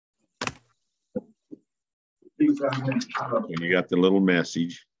And you got the little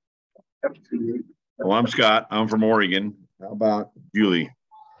message. Well, I'm Scott. I'm from Oregon. How about Julie?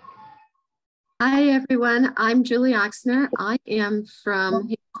 Hi, everyone. I'm Julie Ochsner. I am from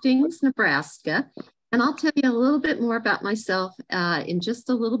Hastings, Nebraska. And I'll tell you a little bit more about myself in just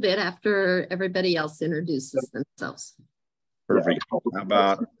a little bit after everybody else introduces themselves. Perfect. How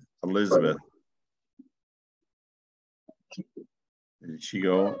about Elizabeth? Did she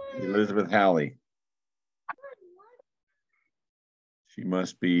go? Elizabeth Halley. She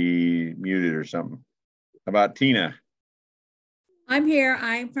must be muted or something. How about Tina? I'm here.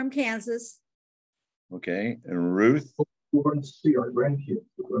 I'm from Kansas. Okay. And Ruth?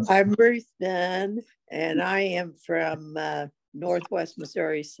 I'm Ruth Dunn, and I am from Northwest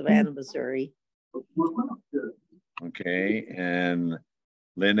Missouri, Savannah, Missouri. Okay. And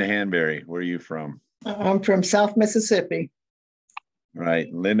Linda Hanberry, where are you from? I'm from South Mississippi. Right.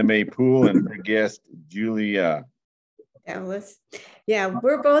 Linda Mae Poole and her guest, Julia. Dallas. Yeah,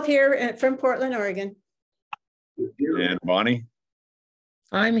 we're both here from Portland, Oregon. And Bonnie?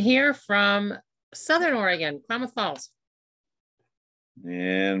 I'm here from Southern Oregon, Klamath Falls.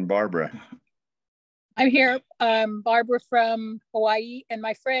 And Barbara? I'm here, Barbara from Hawaii, and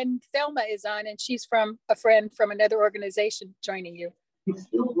my friend Thelma is on, and she's from a friend from another organization joining you.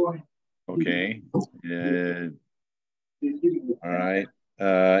 Okay. All right.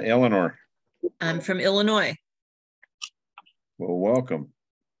 Eleanor? I'm from Illinois. Well, welcome.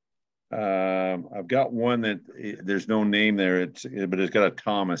 I've got one that there's no name there, but it's got a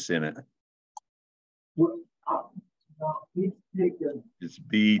Thomas in it. It's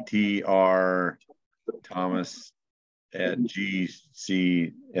BTR Thomas at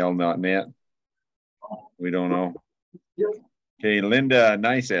gcl.net. We don't know. Okay, Linda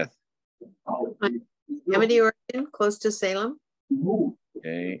Neiseth. Amity, Oregon, close to Salem.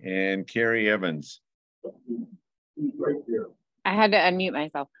 Okay, and Carrie Evans. I had to unmute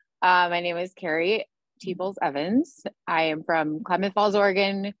myself. My name is Carrie Teebles Evans. I am from Klamath Falls,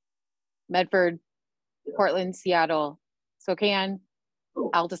 Oregon, Medford, Portland, Seattle, Spokane,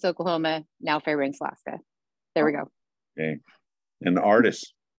 Altus, Oklahoma, now Fairbanks, Alaska. There we go. Okay. And the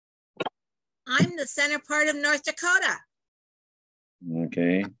artist. I'm the center part of North Dakota.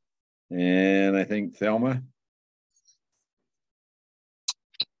 Okay. And I think Thelma.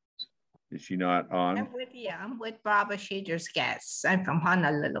 Is she not on? I'm with Barbara Sheeter's guests. I'm from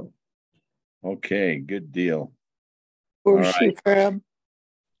Honolulu. Okay, good deal. Where's she from?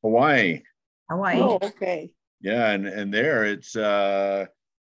 Hawaii. Hawaii. Oh, okay. Yeah, and there it's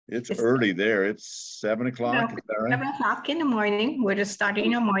early there. It's 7 o'clock. Is that right? 7 o'clock in the morning. We're just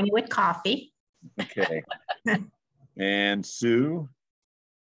starting the morning with coffee. Okay. And Sue?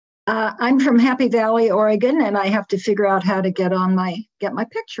 I'm from Happy Valley, Oregon, and I have to figure out how to get my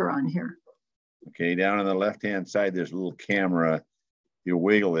picture on here. Okay, down on the left-hand side, there's a little camera. You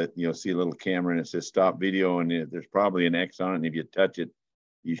wiggle it, you'll see a little camera, and it says stop video, and there's probably an X on it, and if you touch it,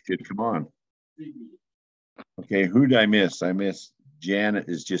 you should come on. Okay, who did I miss? I missed Janet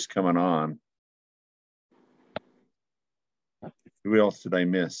is just coming on. Who else did I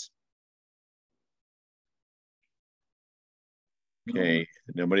miss? Okay,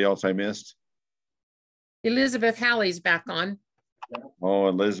 nobody else I missed? Elizabeth Halley's back on. Oh,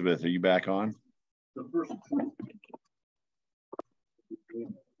 Elizabeth, are you back on?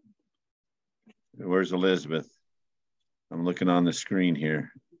 Where's Elizabeth? I'm looking on the screen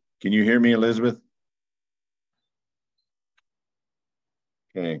here. Can you hear me, Elizabeth?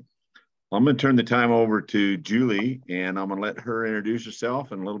 Okay. I'm going to turn the time over to Julie, and I'm going to let her introduce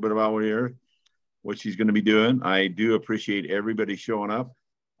herself and a little bit about what she's going to be doing. I do appreciate everybody showing up.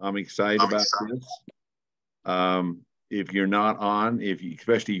 I'm excited about this. If you're not on,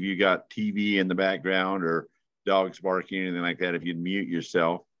 especially if you got TV in the background or dogs barking or anything like that, if you'd mute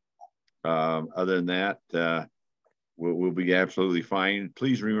yourself. Other than that, we'll be absolutely fine.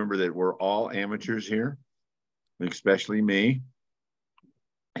 Please remember that we're all amateurs here, especially me.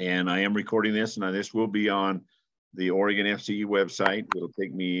 And I am recording this, and this will be on the Oregon FCE website. It'll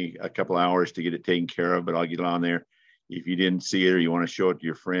take me a couple hours to get it taken care of, but I'll get it on there. If you didn't see it or you want to show it to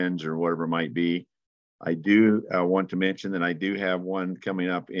your friends or whatever it might be, I do want to mention that I do have one coming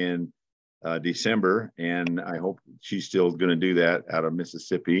up in December, and I hope she's still going to do that out of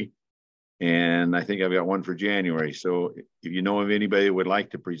Mississippi. And I think I've got one for January. So if you know of anybody that would like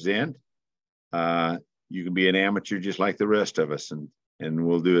to present, you can be an amateur just like the rest of us, and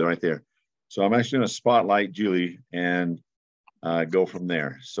we'll do it right there. So I'm actually going to spotlight Julie and go from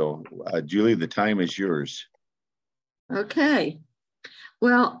there. So Julie, the time is yours. Okay.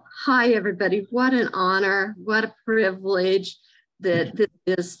 Well, hi, everybody. What an honor. What a privilege that this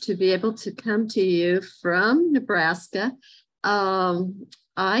is to be able to come to you from Nebraska.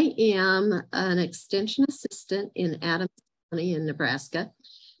 I am an extension assistant in Adams County in Nebraska.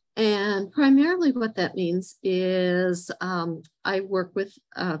 And primarily what that means is I work with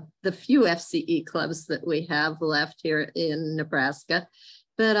the few FCE clubs that we have left here in Nebraska,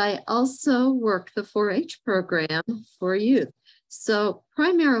 but I also work the 4-H program for youth. So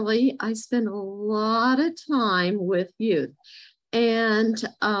primarily I spend a lot of time with youth. And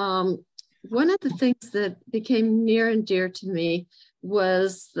one of the things that became near and dear to me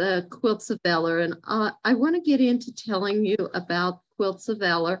was the Quilts of Valor. And I want to get into telling you about Quilts of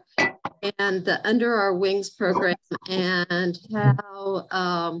Valor and the Under Our Wings program and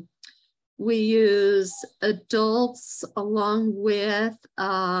how we use adults along with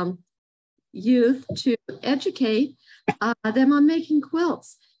youth to educate them on making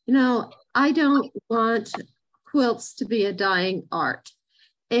quilts. You know, I don't want quilts to be a dying art.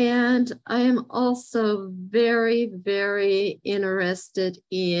 And I am also very, very interested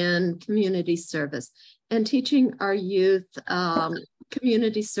in community service and teaching our youth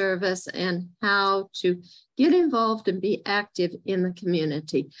community service and how to get involved and be active in the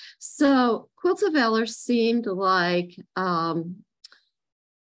community. So Quilts of Valor seemed like an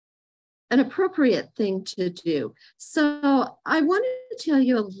appropriate thing to do. So I wanted to tell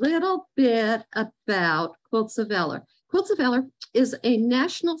you a little bit about Quilts of Valor. Quilts of Valor is a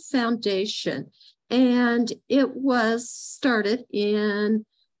national foundation, and it was started in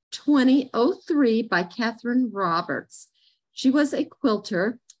 2003 by Catherine Roberts. She was a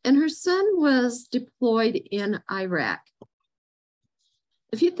quilter, and her son was deployed in Iraq.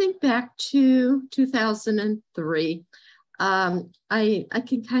 If you think back to 2003, I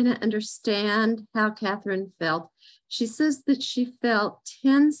can kind of understand how Catherine felt. She says that she felt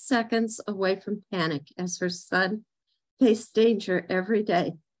 10 seconds away from panic as her son faced danger every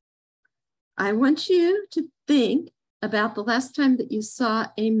day. I want you to think about the last time that you saw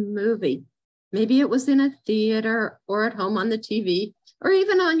a movie. Maybe it was in a theater or at home on the TV or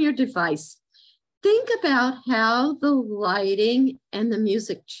even on your device. Think about how the lighting and the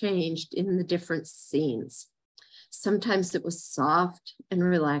music changed in the different scenes. Sometimes it was soft and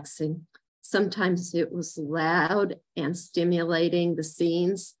relaxing. Sometimes it was loud and stimulating the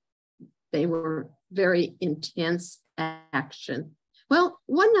scenes. They were very intense action. Well,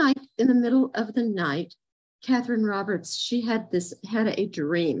 one night in the middle of the night, Catherine Roberts, she had a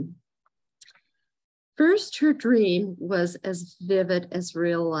dream. First, her dream was as vivid as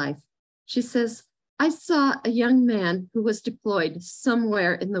real life. She says, I saw a young man who was deployed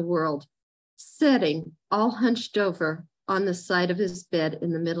somewhere in the world, sitting all hunched over on the side of his bed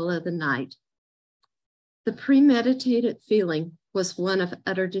in the middle of the night. The premeditated feeling was one of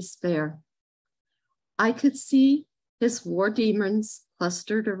utter despair. I could see his war demons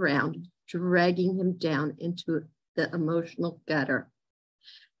clustered around, dragging him down into the emotional gutter.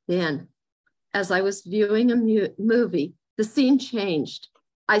 Then, as I was viewing a movie, the scene changed.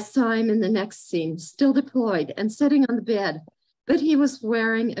 I saw him in the next scene, still deployed and sitting on the bed, but he was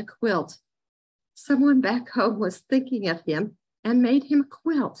wearing a quilt. Someone back home was thinking of him and made him a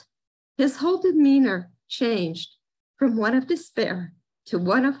quilt. His whole demeanor changed from one of despair to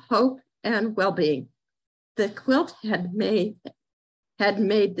one of hope and well-being. The quilt had made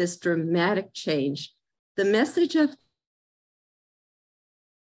this dramatic change. The message of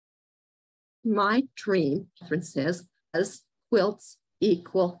my dream, Catherine says, was quilts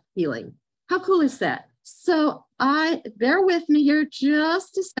equal healing. How cool is that? So bear with me here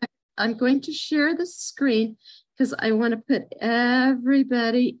just a second. I'm going to share the screen because I want to put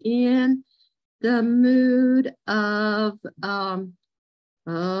everybody in the mood of, I'm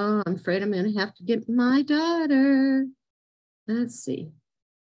afraid I'm going to have to get my daughter. Let's see.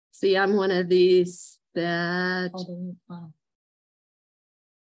 See, I'm one of these that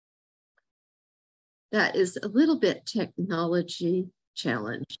is a little bit technology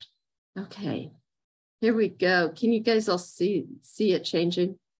challenged. Okay, here we go. Can you guys all see it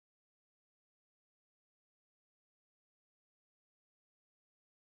changing?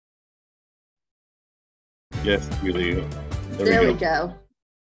 Yes, Julia. There we go.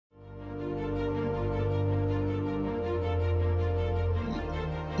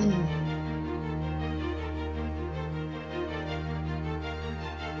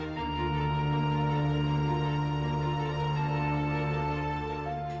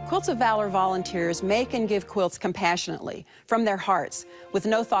 Quilts of Valor volunteers make and give quilts compassionately, from their hearts, with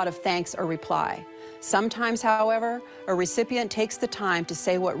no thought of thanks or reply. Sometimes, however, a recipient takes the time to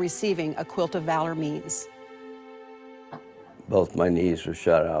say what receiving a Quilt of Valor means. Both my knees were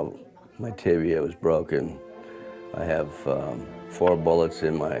shot out. My tibia was broken. I have 4 bullets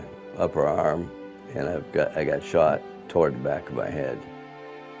in my upper arm, and I got shot toward the back of my head.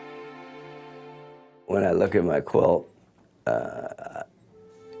 When I look at my quilt,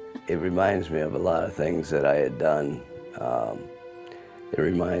 it reminds me of a lot of things that I had done. It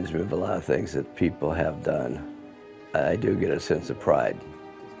reminds me of a lot of things that people have done. I do get a sense of pride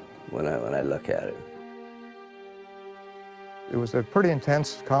when I look at it. It was a pretty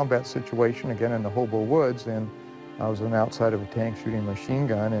intense combat situation, again in the Hobo Woods, and I was on the outside of a tank shooting a machine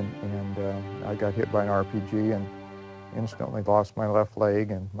gun, and I got hit by an RPG and instantly lost my left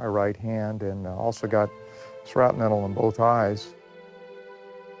leg and my right hand, and also got shrapnel in both eyes.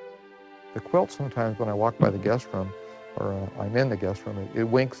 The quilt, sometimes when I walk by the guest room, or I'm in the guest room, it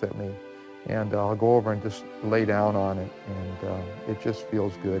winks at me, and I'll go over and just lay down on it, and it just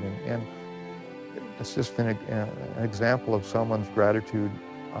feels good. And it's just an example of someone's gratitude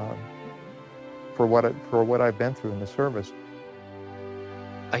for what I've been through in the service.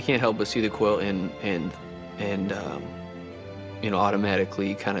 I can't help but see the quilt and you know,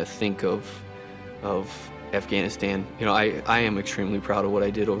 automatically kind of think of Afghanistan. You know, I am extremely proud of what I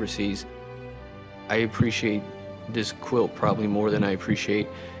did overseas. I appreciate this quilt probably more than I appreciate,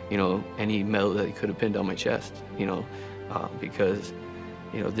 you know, any medal that it could have pinned on my chest, you know, because,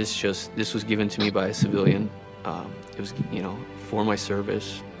 you know, this was given to me by a civilian. It was, you know, for my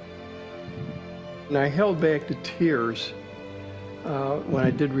service. And I held back the tears when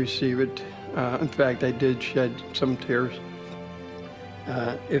I did receive it. In fact, I did shed some tears.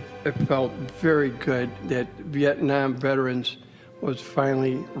 It felt very good that Vietnam veterans was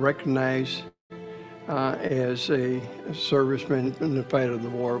finally recognized as a serviceman in the fight of the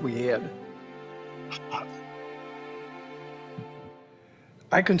war we had.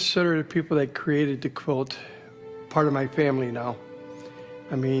 I consider the people that created the quilt part of my family now.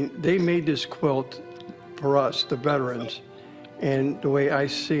 I mean, they made this quilt for us, the veterans, and the way I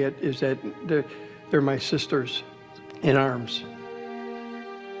see it is that they're my sisters in arms.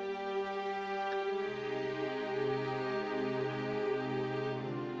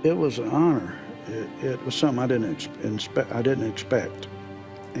 It was an honor. It was something I didn't expect.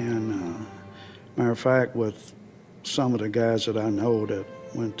 And matter of fact, with some of the guys that I know that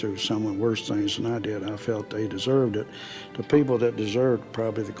went through some of the worse things than I did, I felt they deserved it. The people that deserved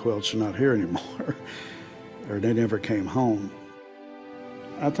probably the quilts are not here anymore, or they never came home.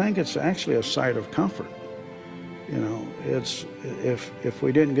 I think it's actually a site of comfort. You know, it's if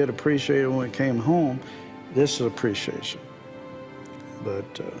we didn't get appreciated when we came home, this is appreciation.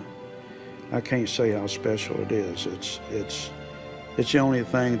 But I can't say how special it is. It's the only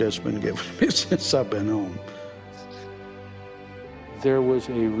thing that's been given to me since I've been home. There was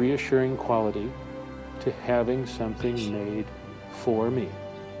a reassuring quality to having something made for me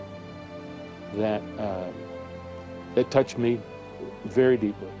that touched me very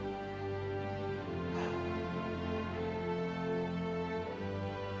deeply.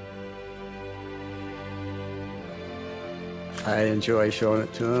 I enjoy showing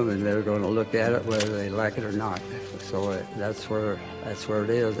it to them, and they're going to look at it whether they like it or not. So that's where it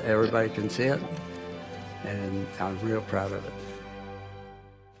is. Everybody can see it, and I'm real proud of it.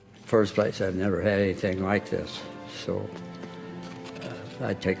 First place, I've never had anything like this, so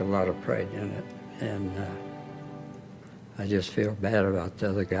I take a lot of pride in it, and I just feel bad about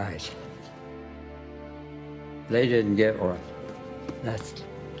the other guys. They didn't get one. That's the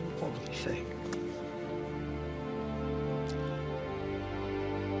only thing.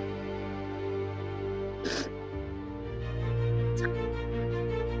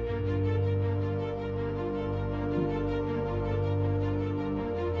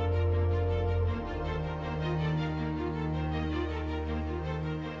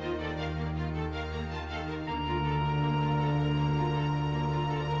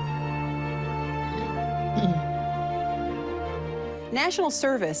 National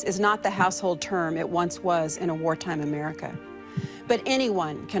service is not the household term it once was in a wartime America. But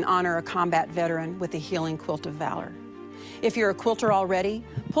anyone can honor a combat veteran with a healing quilt of valor. If you're a quilter already,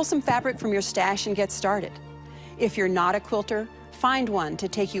 pull some fabric from your stash and get started. If you're not a quilter, find one to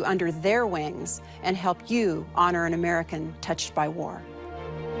take you under their wings and help you honor an American touched by war.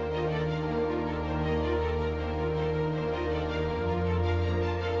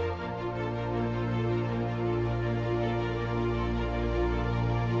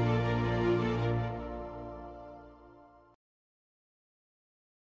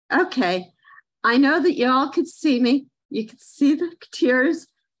 Okay, I know that you all could see me. You could see the tears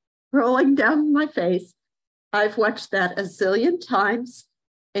rolling down my face. I've watched that a zillion times,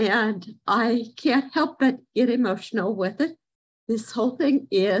 and I can't help but get emotional with it. This whole thing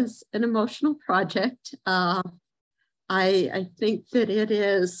is an emotional project. I think that it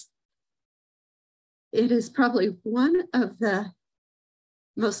is probably one of the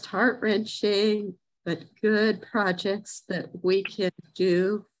most heart-wrenching but good projects that we can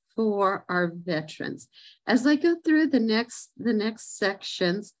do for our veterans. As I go through the next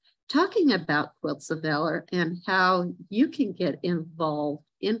sections, talking about Quilts of Valor and how you can get involved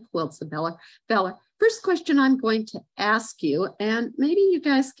in Quilts of Valor. First question I'm going to ask you, and maybe you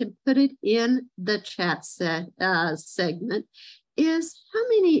guys can put it in the chat segment, is how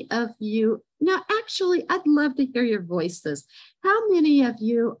many of you, now actually I'd love to hear your voices. How many of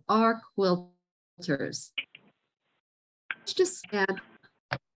you are quilters? Just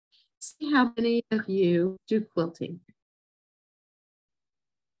see how many of you do quilting.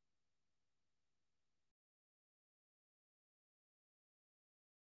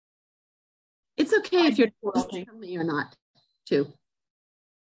 It's okay if you're quilting. Tell me you're not too.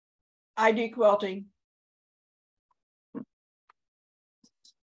 I do quilting.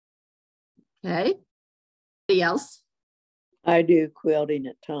 Okay. Anybody else? I do quilting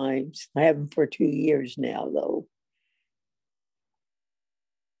at times. I haven't for 2 years now, though.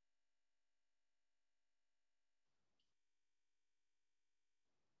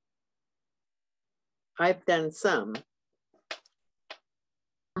 I've done some.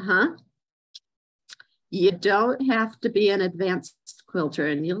 You don't have to be an advanced quilter,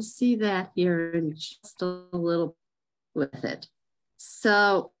 and you'll see that here in just a little with it.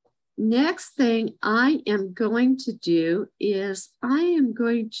 So next thing I am going to do is I am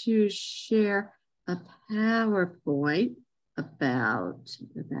going to share a PowerPoint about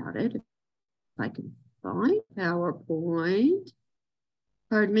it. If I can find PowerPoint.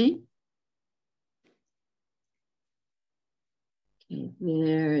 Pardon me. Okay,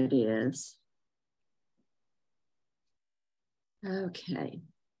 there it is. Okay.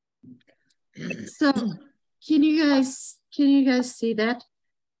 So can you guys see that?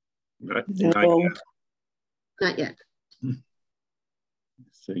 Not No. yet. Not yet.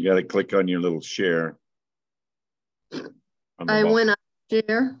 So you got to click on your little share. I went up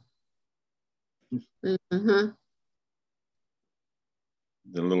share. The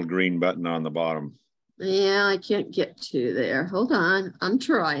little green button on the bottom. Yeah, I can't get to there. Hold on, I'm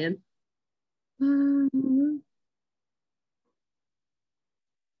trying.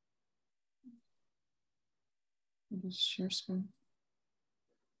 Share screen.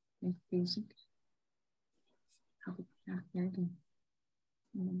 Make music.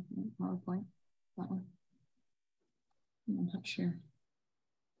 PowerPoint. That one. Not sure.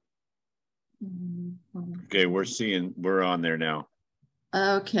 Okay, we're on there now.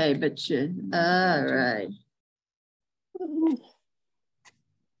 Okay, but you, all right.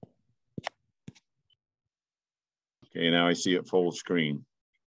 Okay, now I see it full screen.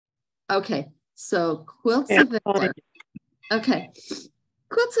 Okay, so Quilts of Valor. Okay,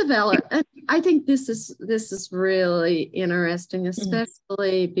 Quilts of Valor. I think this is really interesting,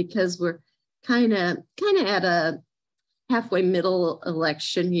 especially because we're kind of at a halfway middle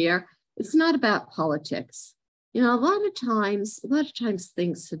election year. It's not about politics. You know, a lot of times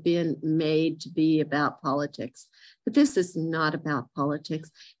things have been made to be about politics, but this is not about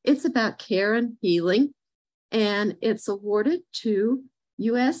politics. It's about care and healing, and it's awarded to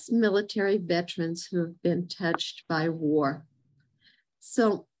U.S. military veterans who have been touched by war.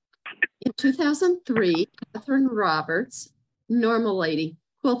 So in 2003, Catherine Roberts, normal lady,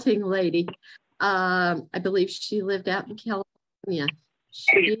 quilting lady, I believe she lived out in California.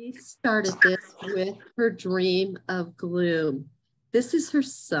 She started this with her dream of gloom. This is her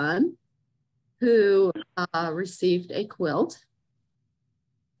son who received a quilt.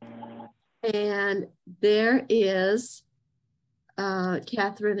 And there is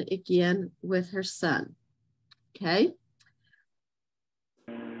Catherine again with her son. Okay.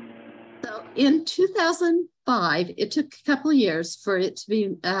 So in 2005, it took a couple of years for it to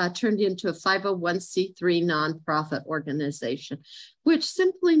be turned into a 501c3 nonprofit organization, which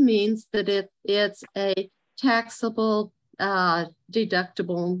simply means that it's a taxable,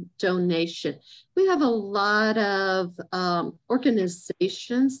 deductible donation. We have a lot of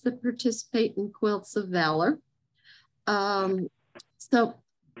organizations that participate in Quilts of Valor. So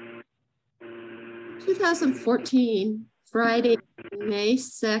 2014, Friday, May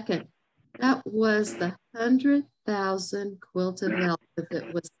 2nd, that was the 100,000 Quilt of Valor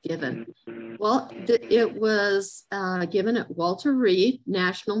that was given. Well, it was given at Walter Reed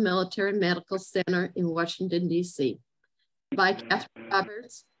National Military Medical Center in Washington, D.C. by Catherine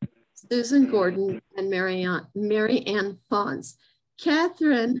Roberts, Susan Gordon, and Mary Ann Fons.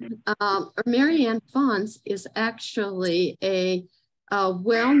 Mary Ann Fons is actually a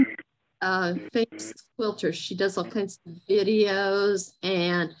well-known famous quilter. She does all kinds of videos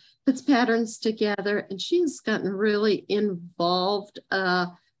and puts patterns together, and she's gotten really involved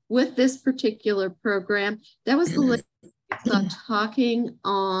with this particular program. That was the lady talking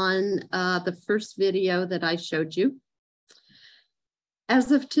on the first video that I showed you.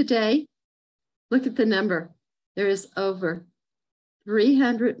 As of today, look at the number. There is over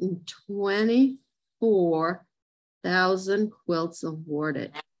 324,000 quilts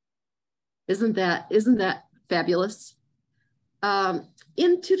awarded. Isn't that fabulous?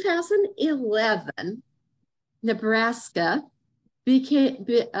 In 2011, Nebraska started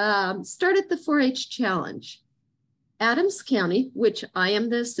the 4-H challenge. Adams County, which I am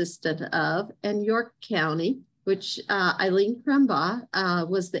the assistant of, and York County, which Eileen Crumbaugh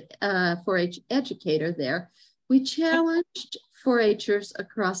was the 4-H educator there, we challenged 4-Hers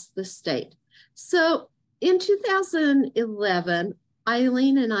across the state. So in 2011,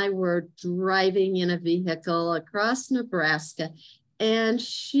 Eileen and I were driving in a vehicle across Nebraska, and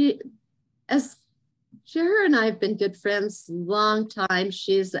her and I have been good friends a long time.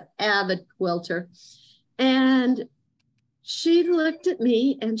 She's an avid quilter. And she looked at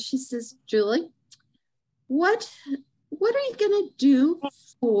me and she says, Julie, what are you going to do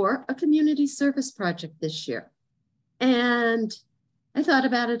for a community service project this year? And I thought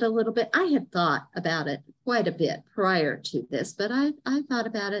about it a little bit. I had thought about it quite a bit prior to this, but I thought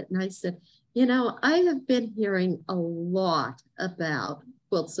about it and I said, you know, I have been hearing a lot about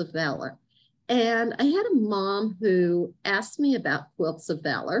Quilts of Valor. And I had a mom who asked me about Quilts of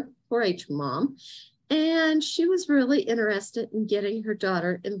Valor, 4-H mom, and she was really interested in getting her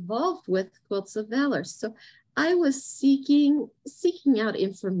daughter involved with Quilts of Valor. So I was seeking out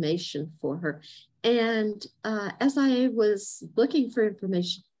information for her. And as I was looking for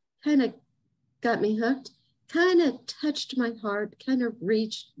information, kind of got me hooked, kind of touched my heart, kind of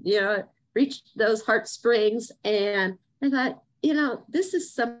reached those heartstrings. And I thought, you know, this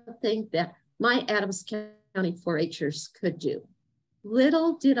is something that my Adams County 4-Hers could do.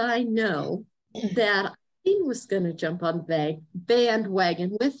 Little did I know that he was going to jump on the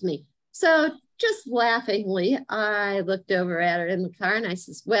bandwagon with me. So just laughingly, I looked over at her in the car and I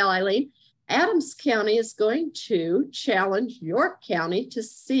says, well, Eileen, Adams County is going to challenge York County to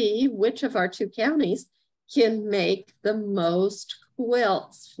see which of our two counties can make the most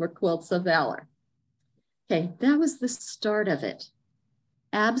quilts for Quilts of Valor. Okay, that was the start of it.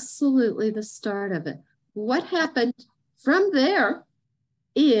 Absolutely the start of it. What happened from there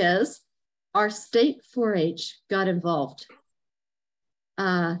is our state 4-H got involved.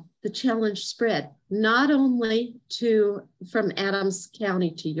 The challenge spread not only from Adams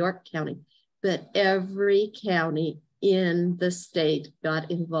County to York County, but every county in the state got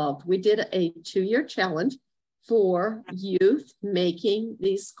involved. We did a 2-year challenge for youth making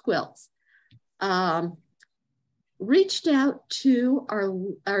these quilts. Reached out to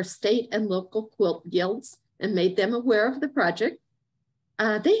our state and local quilt guilds and made them aware of the project.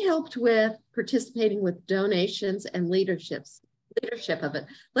 They helped with participating with donations and leadership of it.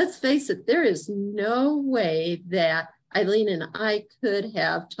 Let's face it, there is no way that Eileen and I could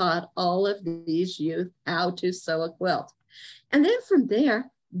have taught all of these youth how to sew a quilt. And then from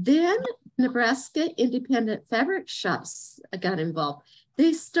there, Nebraska Independent Fabric Shops got involved.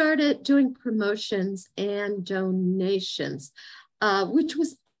 They started doing promotions and donations, which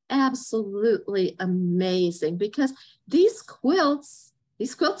was absolutely amazing because these quilts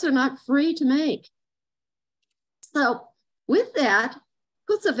are not free to make. So with that,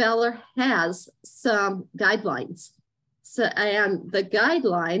 Quilts of Valor has some guidelines. So, and the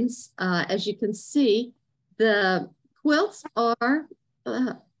guidelines, as you can see, the quilts are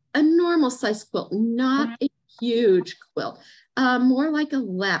a normal size quilt, not a huge quilt, more like a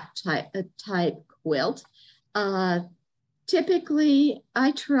lap type quilt. Typically,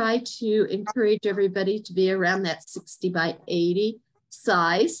 I try to encourage everybody to be around that 60 by 80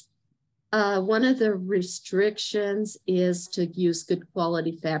 size. One of the restrictions is to use good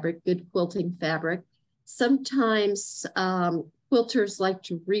quality fabric, good quilting fabric. Sometimes quilters like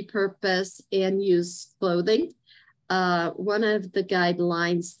to repurpose and use clothing. One of the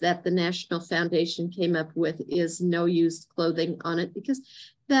guidelines that the National Foundation came up with is no used clothing on it because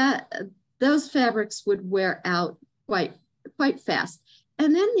those fabrics would wear out quite fast.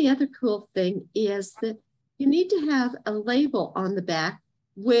 And then the other cool thing is that you need to have a label on the back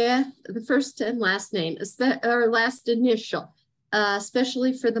with the first and last name, or last initial,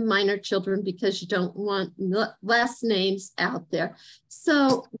 especially for the minor children, because you don't want last names out there.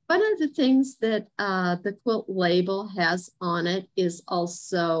 So one of the things that the quilt label has on it is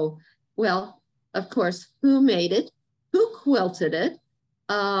also, well, of course, who made it, who quilted it,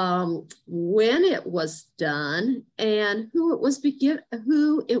 when it was done, and who it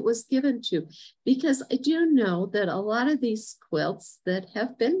was given to, because I do know that a lot of these quilts that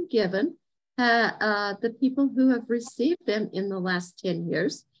have been given, the people who have received them in the last 10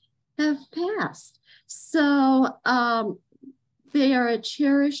 years have passed. So they are a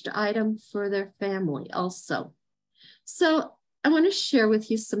cherished item for their family also. So I want to share with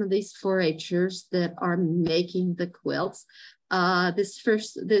you some of these 4-Hers that are making the quilts. This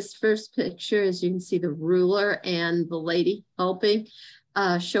first picture, as you can see, the ruler and the lady helping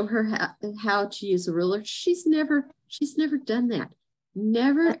show her how to use a ruler. She's never done that.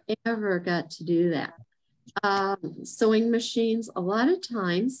 Never ever got to do that. Sewing machines, a lot of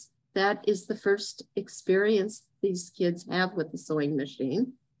times that is the first experience these kids have with the sewing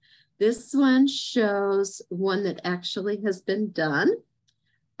machine. This one shows one that actually has been done.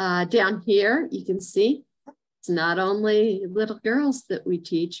 Down here, you can see it's not only little girls that we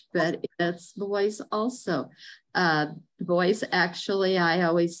teach, but it's boys also. Boys, actually, I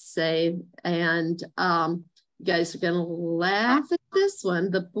always say, and you guys are going to laugh at this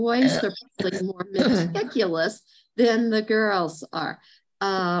one, the boys are probably more meticulous than the girls are.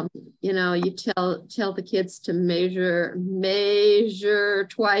 You know, you tell the kids to measure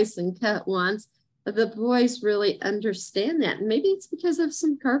twice and cut once. The boys really understand that. And maybe it's because of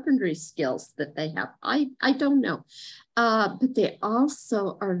some carpentry skills that they have. I don't know. But they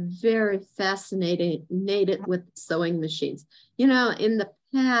also are very fascinated with sewing machines. You know, in the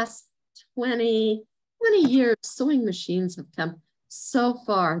past 20 years, sewing machines have come so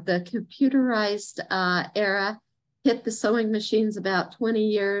far. The computerized era hit the sewing machines about 20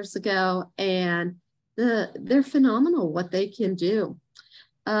 years ago, and they're phenomenal what they can do.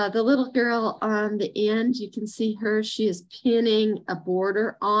 The little girl on the end, you can see her, she is pinning a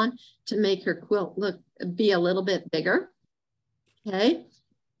border on to make her quilt be a little bit bigger. Okay.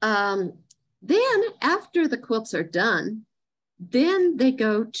 Then after the quilts are done, then they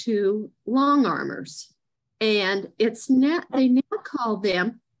go to long armors, and they now call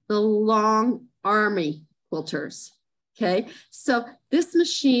them the long army quilters. Okay, so this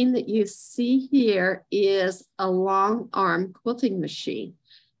machine that you see here is a long arm quilting machine.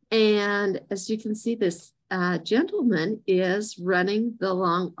 And as you can see, this gentleman is running the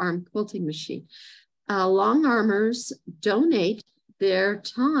long arm quilting machine. Long armers donate their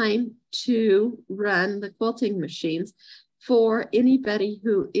time to run the quilting machines for anybody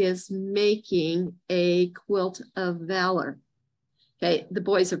who is making a quilt of valor. Okay, the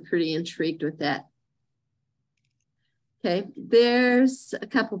boys are pretty intrigued with that. Okay, there's a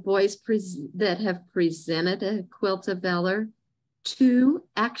couple boys that have presented a quilt of valor to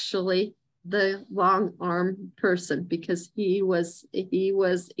actually the long arm person because he was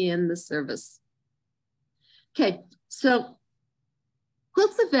in the service. Okay, so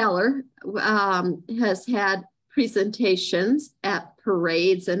Quilts of Valor has had presentations at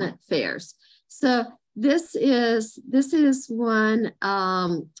parades and at fairs. So this is one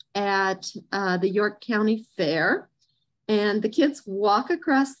at the York County Fair. And the kids walk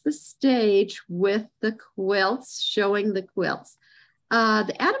across the stage with the quilts, showing the quilts.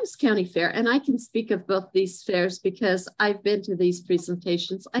 The Adams County Fair, and I can speak of both these fairs because I've been to these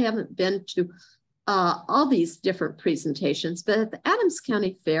presentations. I haven't been to all these different presentations, but at the Adams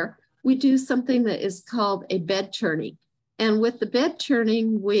County Fair, we do something that is called a bed turning. And with the bed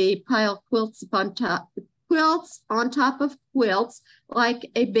turning, we pile quilts on top of quilts,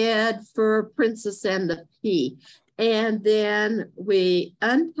 like a bed for Princess and the Pea. And then we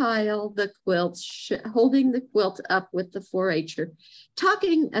unpile the quilts, holding the quilt up with the 4-Her,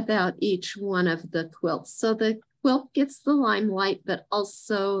 talking about each one of the quilts. So the quilt gets the limelight, but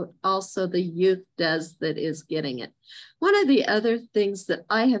also the youth does that is getting it. One of the other things that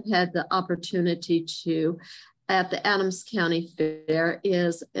I have had the opportunity to at the Adams County Fair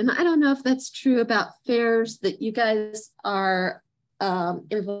is, and I don't know if that's true about fairs that you guys are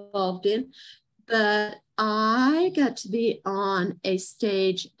involved in, but I got to be on a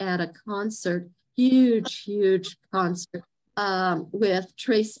stage at a concert, huge concert with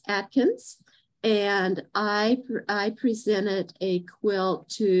Trace Atkins. And I presented a quilt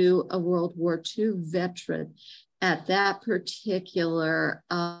to a World War II veteran at that particular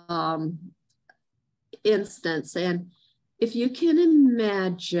instance. And if you can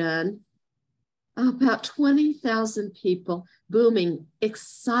imagine, about 20,000 people booming,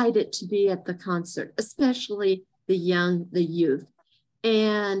 excited to be at the concert, especially the youth.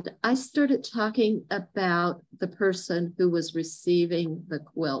 And I started talking about the person who was receiving the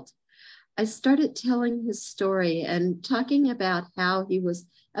quilt. I started telling his story and talking about how he was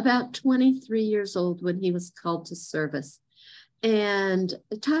about 23 years old when he was called to service. and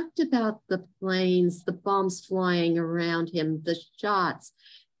talked about the planes, the bombs flying around him, the shots,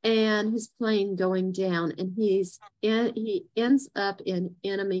 and his plane going down, and he ends up in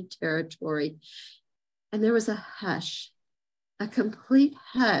enemy territory. And there was a hush, a complete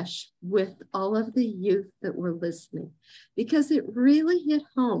hush with all of the youth that were listening, because it really hit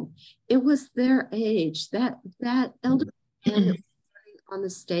home. It was their age. That elder man that was on the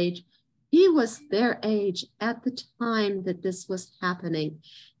stage, he was their age at the time that this was happening.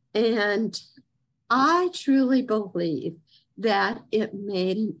 And I truly believe that it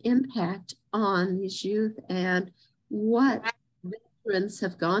made an impact on these youth and what veterans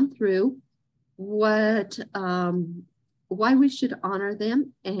have gone through, what why we should honor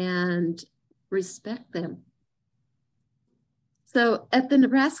them and respect them. So at the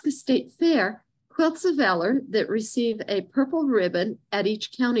Nebraska State Fair, Quilts of Valor that receive a purple ribbon at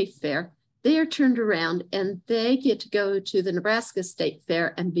each county fair, they are turned around and they get to go to the Nebraska State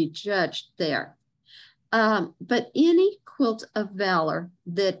Fair and be judged there. But any Quilt of Valor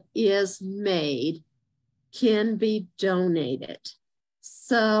that is made can be donated.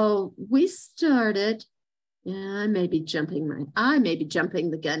 So we started, I may be jumping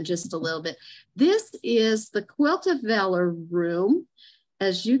the gun just a little bit. This is the Quilt of Valor room.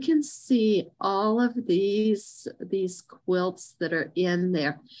 As you can see, all of these quilts that are in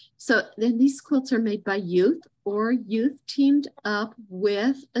there. So then these quilts are made by youth or youth teamed up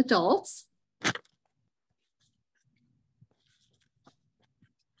with adults.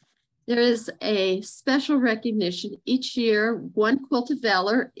 There is a special recognition. Each year, one Quilt of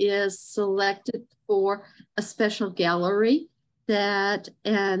Valor is selected for a special gallery and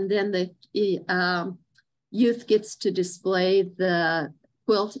then the youth gets to display the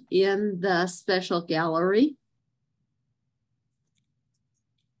quilt in the special gallery.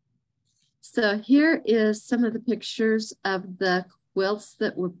 So here is some of the pictures of the quilts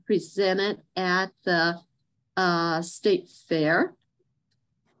that were presented at the state fair.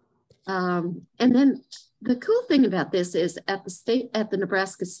 And then the cool thing about this is at the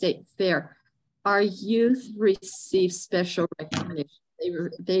Nebraska State Fair, our youth receive special recognition.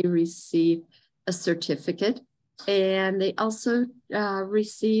 They receive a certificate, and they also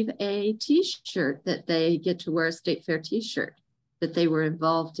receive a t-shirt that they get to wear, a state fair t-shirt that they were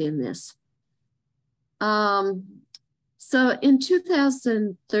involved in this. So in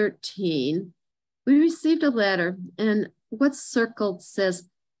 2013, we received a letter, and what's circled says,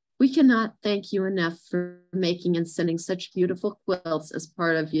 "We cannot thank you enough for making and sending such beautiful quilts as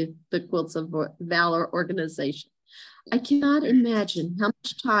part of the Quilts of Valor organization. I cannot imagine how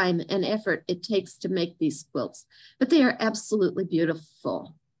much time and effort it takes to make these quilts, but they are absolutely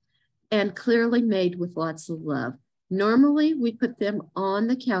beautiful and clearly made with lots of love. Normally, we put them on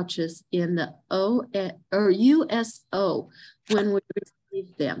the couches in the USO when we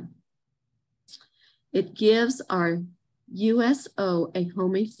receive them. It gives our USO a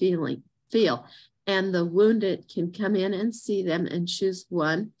homey feel, and the wounded can come in and see them and choose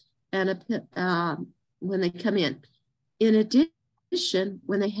one and when they come in. In addition,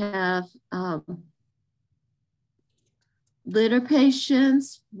 when they have litter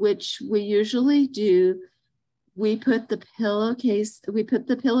patients, which we usually do, we put the pillowcase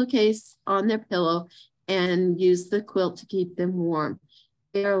on their pillow and use the quilt to keep them warm.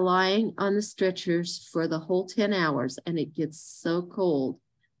 They are lying on the stretchers for the whole 10 hours, and it gets so cold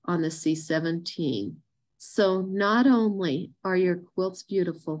on the C-17. So not only are your quilts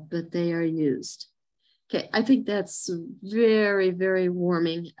beautiful, but they are used." Okay, I think that's very, very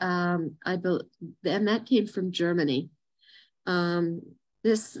warming. And that came from Germany.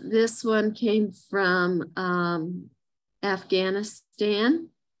 This one came from Afghanistan,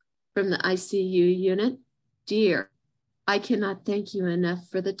 from the ICU unit. "Dear, I cannot thank you enough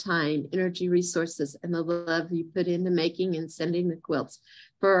for the time, energy, resources, and the love you put into making and sending the quilts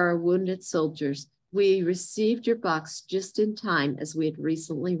for our wounded soldiers. We received your box just in time as we had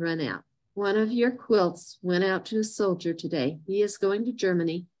recently run out. One of your quilts went out to a soldier today. He is going to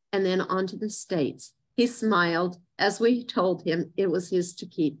Germany and then on to the States. He smiled as we told him it was his to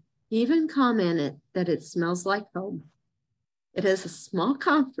keep. He even commented that it smells like home. It is a small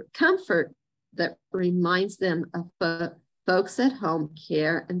comfort that reminds them of folks at home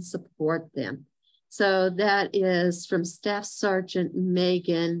care and support them." So that is from Staff Sergeant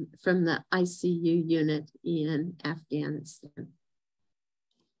Megan from the ICU unit in Afghanistan.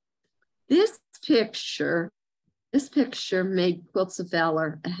 This picture made Quilts of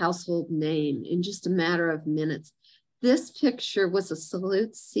Valor a household name in just a matter of minutes. This picture was a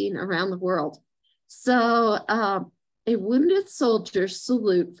salute seen around the world. So a wounded soldier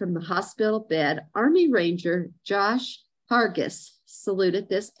salute from the hospital bed, Army Ranger Josh Hargis saluted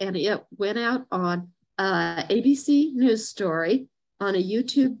this, and it went out on ABC News story on a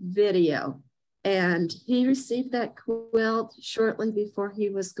YouTube video. And he received that quilt shortly before he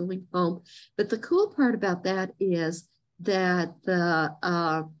was going home. But the cool part about that is that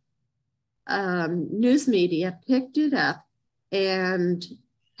the news media picked it up and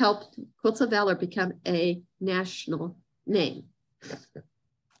helped Quilts of Valor become a national name.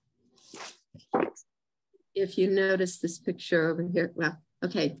 If you notice this picture over here, well,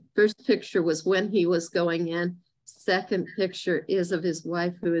 okay, first picture was when he was going in. Second picture is of his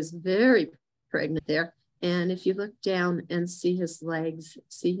wife, who is very pregnant there. And if you look down and see his legs,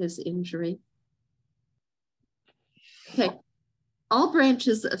 see his injury. Okay, all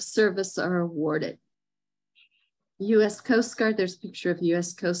branches of service are awarded. U.S. Coast Guard, there's a picture of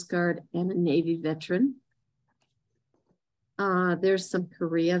U.S. Coast Guard and a Navy veteran. There's some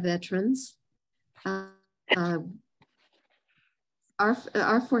Korea veterans. Our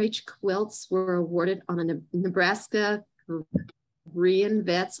 4-H quilts were awarded on a Nebraska Korean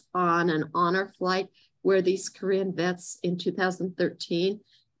vets on an honor flight, where these Korean vets in 2013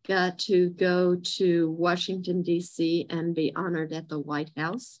 got to go to Washington, D.C. and be honored at the White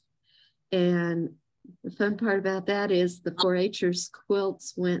House. And the fun part about that is the 4-Hers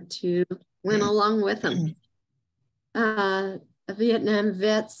quilts went along with them. A Vietnam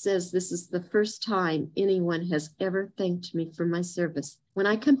vet says, "This is the first time anyone has ever thanked me for my service. When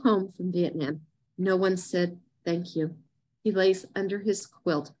I come home from Vietnam, no one said thank you." He lays under his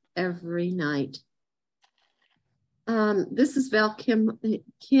quilt every night. This is Val Kim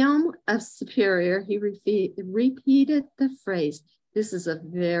of Superior. He repeated the phrase, "This is a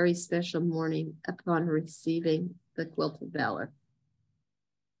very special morning," upon receiving the Quilt of Valor.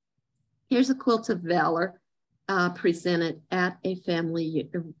 Here's a Quilt of Valor presented at a family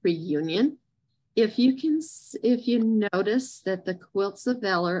reunion. If you notice that the Quilts of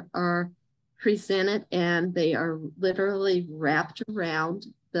Valor are presented and they are literally wrapped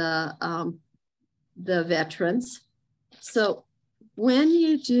around the veterans. So when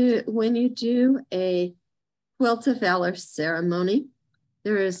you do a Quilt of Valor ceremony,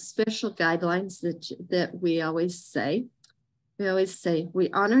 there is special guidelines that we always say. We always say, "We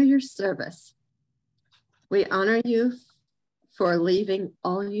honor your service. We honor you for leaving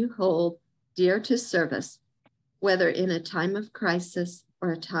all you hold dear to service, whether in a time of crisis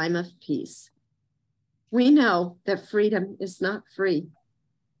or a time of peace. We know that freedom is not free.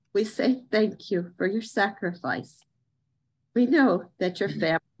 We say thank you for your sacrifice. We know that your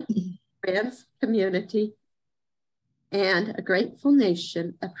family, friends, community, and a grateful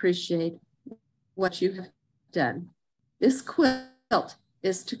nation appreciate what you have done. This quilt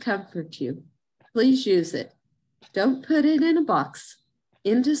is to comfort you. Please use it. Don't put it in a box,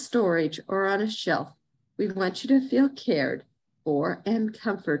 into storage, or on a shelf. We want you to feel cared for and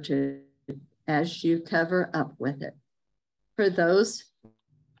comforted as you cover up with it. For those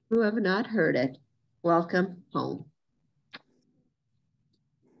who have not heard it, welcome home."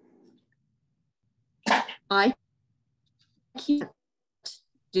 I can't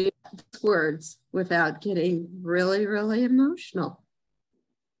do these words without getting really, really emotional.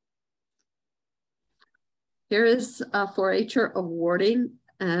 Here is a 4-Her awarding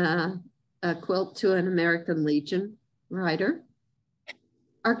a quilt to an American Legion rider.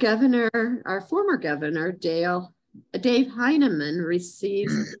 Our former governor, Dave Heineman,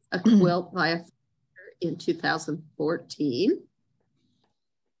 received a quilt by a in 2014.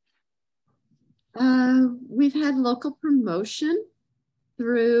 We've had local promotion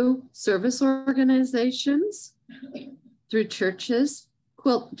through service organizations, through churches,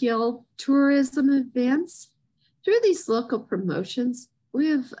 Quilt Guild tourism events. Through these local promotions, we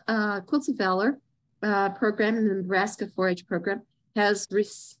have Quilts of Valor program in the Nebraska 4-H program has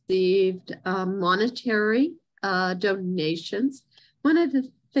received monetary donations. One of the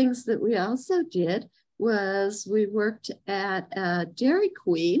things that we also did was we worked at Dairy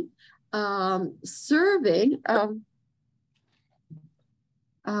Queen serving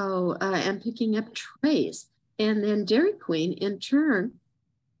and picking up trays. And then Dairy Queen in turn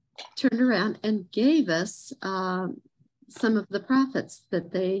turned around and gave us some of the profits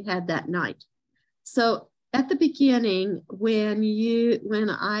that they had that night. So at the beginning, when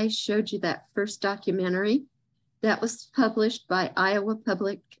I showed you that first documentary, that was published by Iowa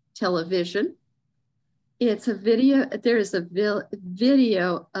Public Television. It's a video, there is a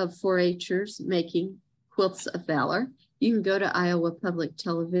video of 4-Hers making Quilts of Valor. You can go to Iowa Public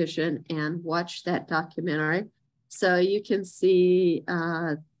Television and watch that documentary. So you can see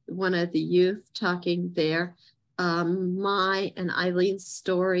one of the youth talking there. My and Eileen's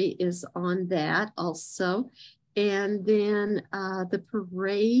story is on that also. and then the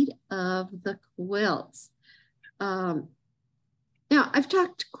parade of the quilts. Now, I've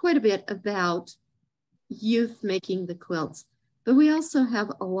talked quite a bit about youth making the quilts, but we also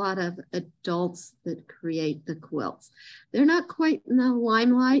have a lot of adults that create the quilts. They're not quite in the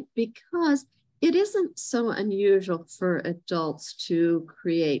limelight because it isn't so unusual for adults to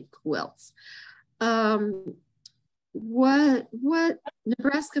create quilts. What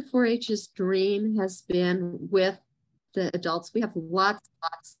Nebraska 4-H's dream has been with the adults, we have lots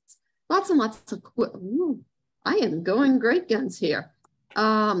and lots of quilts. I am going great guns here.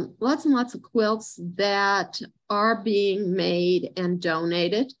 Lots and lots of quilts that are being made and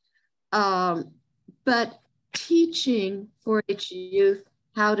donated, but teaching 4-H youth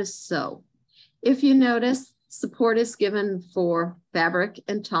how to sew. If you notice, support is given for fabric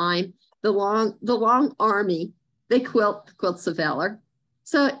and time. The long army, they quilt the Quilts of Valor.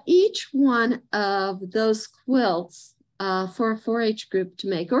 So each one of those quilts for a 4-H group to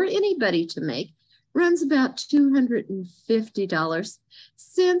make, or anybody to make, runs about $250.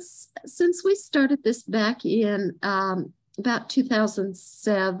 Since we started this back in about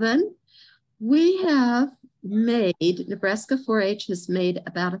 2007, we have made, Nebraska 4-H has made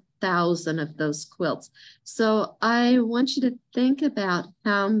about 1,000 of those quilts. So I want you to think about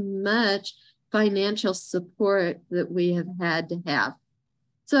how much financial support that we have had to have.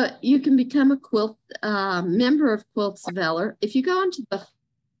 So you can become a quilt member of Quilts of Valor. If you go into the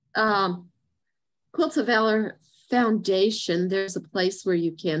Quilts of Valor Foundation, there's a place where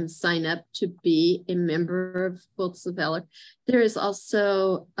you can sign up to be a member of Quilts of Valor. There is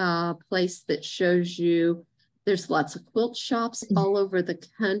also a place that shows you, there's lots of quilt shops all over the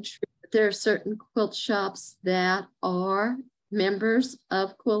country. There are certain quilt shops that are members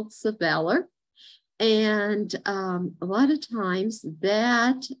of Quilts of Valor. And a lot of times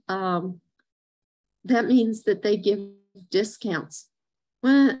that means that they give discounts.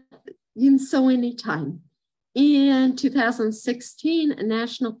 Well, you can sew anytime. In 2016, a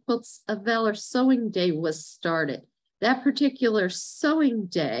National Quilts of Valor Sewing Day was started. That particular sewing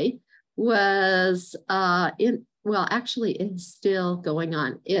day was actually it's still going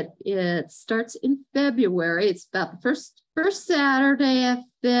on. It starts in February. It's about the first Saturday of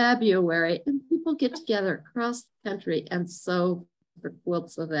February, and people get together across the country and sew for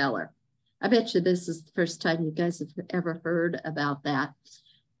Quilts of Valor. I bet you this is the first time you guys have ever heard about that.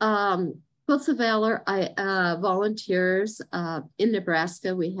 Quilts of Valor volunteers in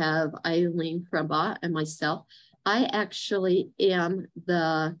Nebraska. We have Eileen Crumbaugh and myself. I actually am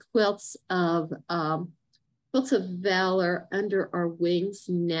the Quilts of Valor Under Our Wings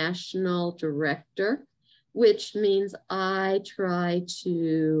National Director, which means I try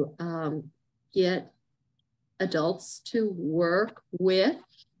to get adults to work with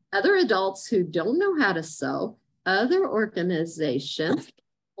other adults who don't know how to sew, other organizations,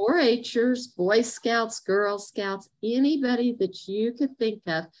 4-H'ers, Boy Scouts, Girl Scouts, anybody that you could think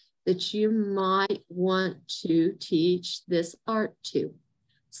of that you might want to teach this art to.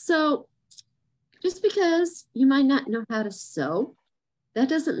 So just because you might not know how to sew, that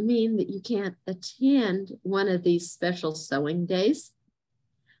doesn't mean that you can't attend one of these special sewing days.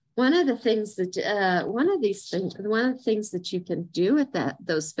 One of the things that you can do at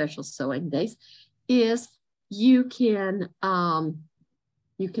those special sewing days is you can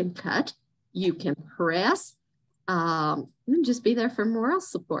cut, you can press, and just be there for moral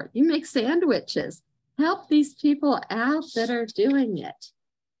support. You make sandwiches, help these people out that are doing it.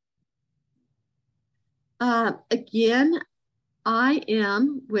 Again, I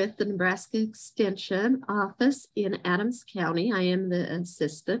am with the Nebraska Extension office in Adams County. I am the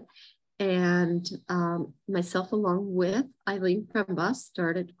assistant, and myself along with Eileen Crumbaugh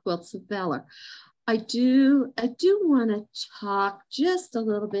started Quilts of Valor. I do want to talk just a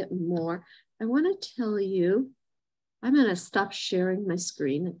little bit more. I want to tell you, I'm going to stop sharing my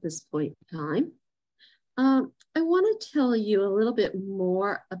screen at this point in time. I want to tell you a little bit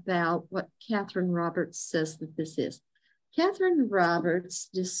more about what Catherine Roberts says that this is. Catherine Roberts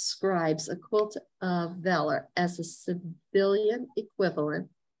describes a Quilt of Valor as a civilian equivalent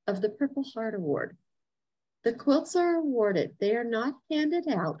of the Purple Heart Award. The quilts are awarded. They are not handed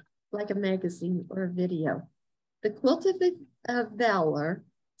out like a magazine or a video. The Quilt of Valor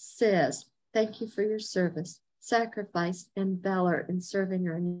says, "Thank you for your service, sacrifice, and valor in serving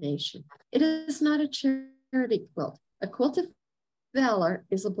our nation." It is not a charity quilt. A Quilt of Valor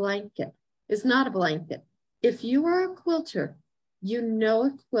is a blanket, is not a blanket. If you are a quilter, you know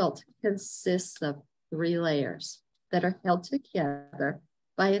a quilt consists of 3 layers that are held together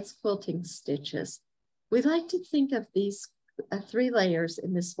by its quilting stitches. We like to think of these 3 layers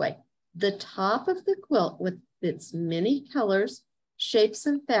in this way. The top of the quilt with its many colors, shapes,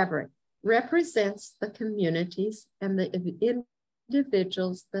 and fabric represents the communities and the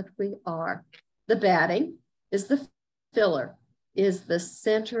individuals that we are. The batting is the filler, is the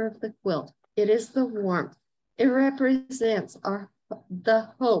center of the quilt. It is the warmth. It represents the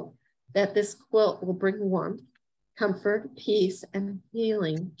hope that this quilt will bring warmth, comfort, peace, and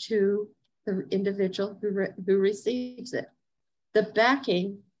healing to the individual who receives it. The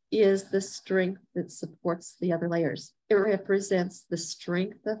backing is the strength that supports the other layers. It represents the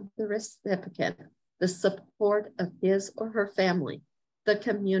strength of the recipient, the support of his or her family, the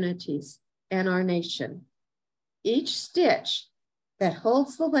communities, and our nation. Each stitch that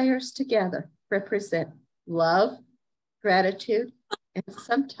holds the layers together represent love, gratitude, and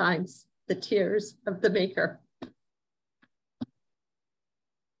sometimes the tears of the maker.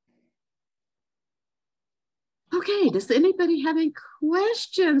 Okay, does anybody have any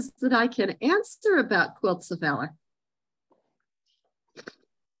questions that I can answer about Quilts of Valor?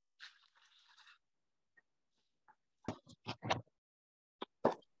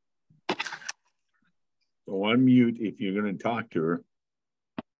 So unmute if you're going to talk to her.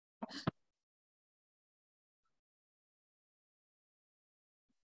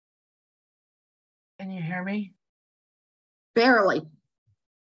 Can you hear me? Barely.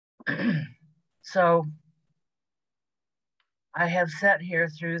 So I have sat here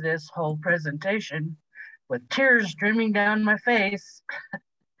through this whole presentation with tears streaming down my face.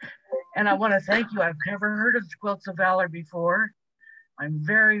 And I want to thank you. I've never heard of the Quilts of Valor before. I'm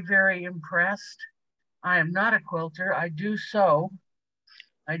very, very impressed. I am not a quilter. I do sew.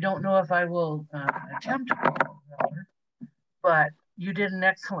 I don't know if I will attempt to quilt valor, but you did an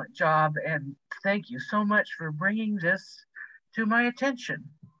excellent job. And thank you so much for bringing this to my attention.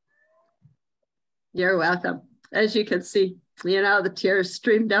 You're welcome. As you can see, you know, the tears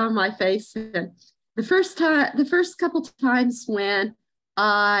streamed down my face. And the first couple times when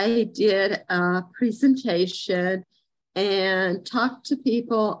I did a presentation and talked to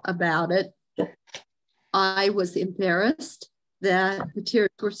people about it, I was embarrassed that the tears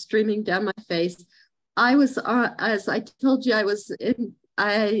were streaming down my face. I was, as I told you, I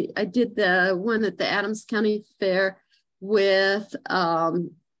did the one at the Adams County Fair with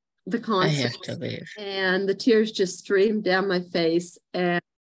the concert. I have to leave. And the tears just streamed down my face, and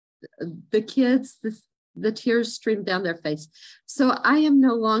the kids, the tears streamed down their face. So I am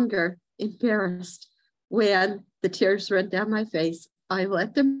no longer embarrassed when the tears run down my face. I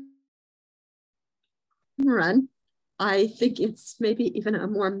let them run. I think it's maybe even a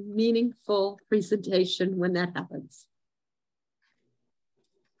more meaningful presentation when that happens.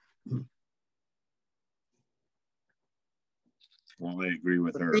 Well, I agree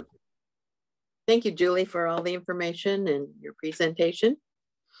with her. Thank you, Julie, for all the information and your presentation.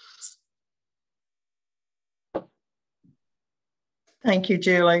 Thank you,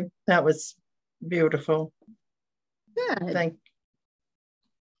 Julie. That was beautiful. Good.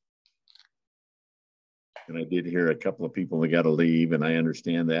 And I did hear a couple of people that got to leave, and I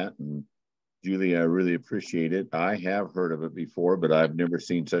understand that. And Julie, I really appreciate it. I have heard of it before, but I've never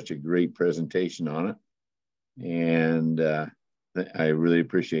seen such a great presentation on it. And I really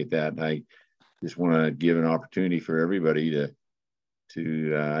appreciate that. I just want to give an opportunity for everybody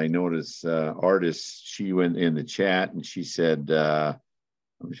to I noticed Artist, she went in the chat and she said, I'm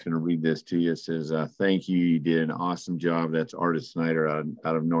just going to read this to you. It says, thank you. You did an awesome job. That's Artist Snyder out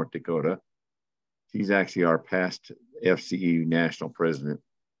of North Dakota. She's actually our past FCE national president.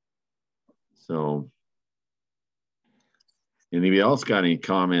 So anybody else got any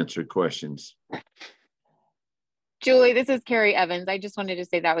comments or questions? Julie, this is Carrie Evans. I just wanted to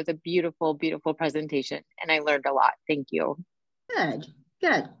say that was a beautiful, beautiful presentation, and I learned a lot. Thank you. Good,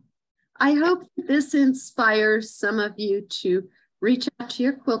 good. I hope this inspires some of you to reach out to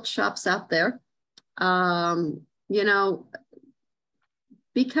your quilt shops out there. You know,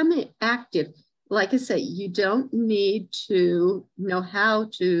 become active. Like I say, you don't need to know how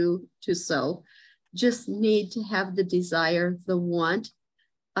to sew, just need to have the desire, the want.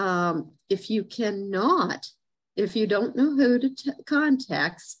 If you cannot, if you don't know who to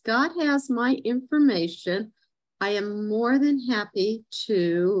contact, Scott has my information. I am more than happy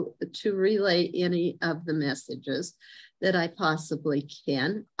to relay any of the messages that I possibly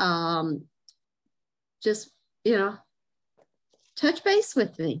can. Just, you know, touch base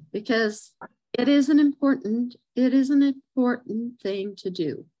with me, because it is an important thing to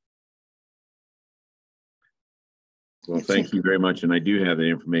do. Well, thank you very much. And I do have the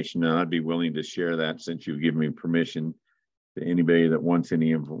information now. I'd be willing to share that since you've given me permission to anybody that wants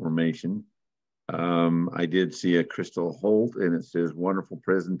any information. I did see a Crystal Holt, and it says wonderful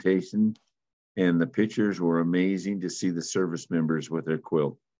presentation, and the pictures were amazing to see the service members with their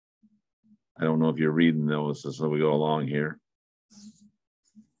quilt. I don't know if you're reading those as we go along here.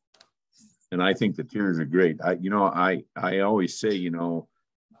 And I think the tiers are great. I always say, you know,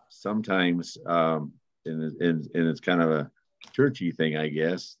 sometimes, and it's kind of a churchy thing, I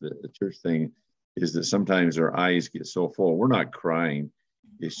guess. The church thing is that sometimes our eyes get so full. We're not crying.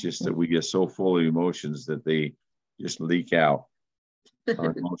 It's just that we get so full of emotions that they just leak out.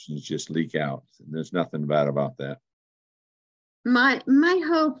 Our emotions just leak out. And there's nothing bad about that. My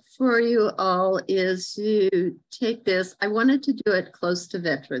hope for you all is to take this. I wanted to do it close to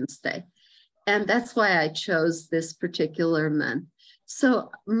Veterans Day, and that's why I chose this particular month. So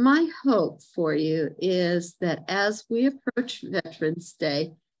my hope for you is that as we approach Veterans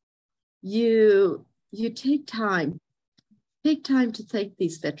Day, you take time to thank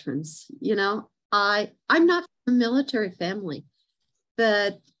these veterans. You know, I'm not from a military family,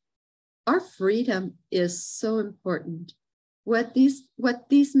 but our freedom is so important. What these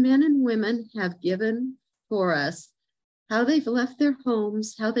men and women have given for us, how they've left their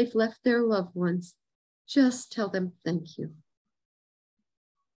homes, how they've left their loved ones, just tell them thank you.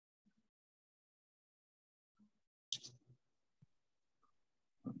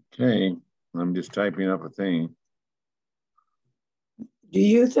 Okay, I'm just typing up a thing. Do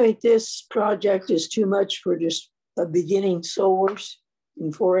you think this project is too much for just a beginning sewers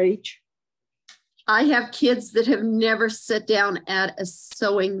in 4-H? I have kids that have never sat down at a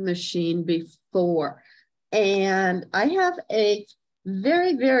sewing machine before. And I have a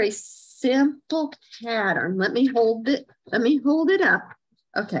very, very simple pattern. Let me hold it up.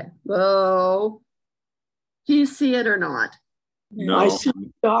 Okay. Whoa. Do you see it or not? No. I see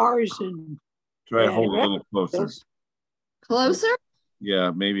stars and try to hold it a little closer. Closer?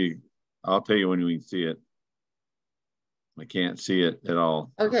 Yeah, maybe. I'll tell you when we can see it. I can't see it at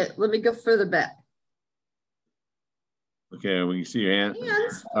all. Okay, let me go further back. Okay, we can see your hand.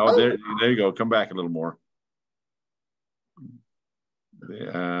 Hands. Oh, there you go. Come back a little more.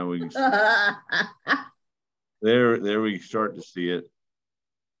 We can see. there we start to see it.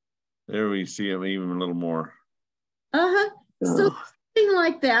 There we see it even a little more. So something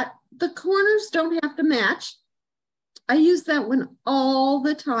like that. The corners don't have to match. I use that one all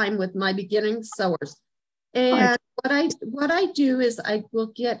the time with my beginning sewers. And what I do is I will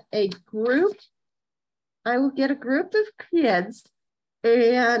get a group. I will get a group of kids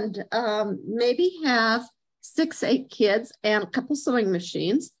and maybe have 6-8 kids and a couple sewing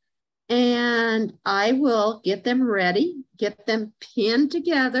machines. And I will get them ready, get them pinned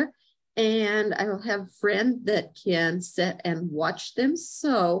together. And I will have a friend that can sit and watch them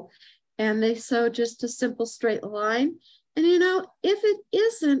sew. And they sew just a simple straight line. And you know, if it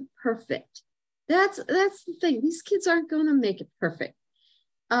isn't perfect, that's the thing. These kids aren't going to make it perfect.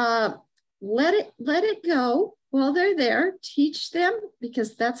 Let it go while they're there. Teach them,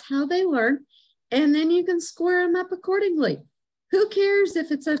 because that's how they learn. And then you can square them up accordingly. Who cares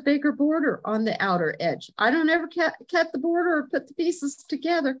if it's a bigger border on the outer edge? I don't ever cut the border or put the pieces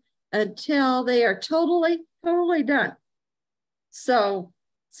together until they are totally done. So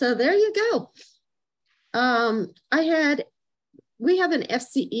there you go. We have an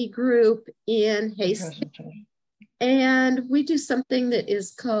FCE group in Hastings, and we do something that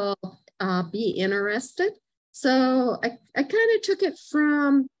is called Be Interested. So I kind of took it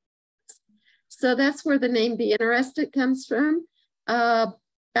from, so that's where the name Be Interested comes from.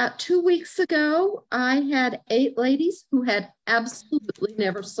 About 2 weeks ago, I had 8 ladies who had absolutely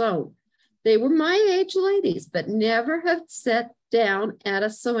never sewn. They were my age ladies, but never had sat down at a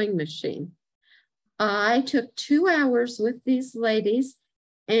sewing machine. I took 2 hours with these ladies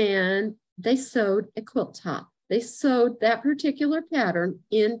and they sewed a quilt top. They sewed that particular pattern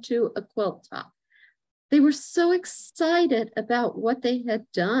into a quilt top. They were so excited about what they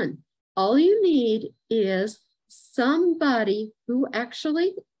had done. All you need is somebody who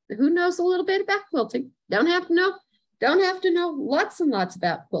knows a little bit about quilting. Don't have to know lots and lots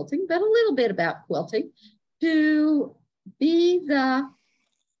about quilting, but a little bit about quilting to be the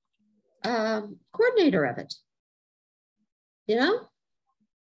coordinator of it. You know?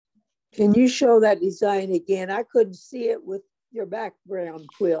 Can you show that design again? I couldn't see it with your background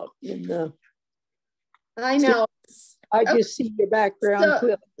quilt in the. I know. I just see your background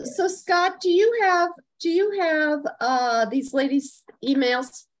quilt. So Scott, do you have these ladies'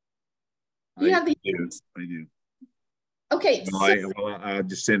 emails? Do you have the emails? I do. Okay. No, I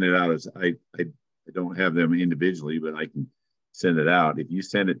just send it out as I don't have them individually, but I can send it out. If you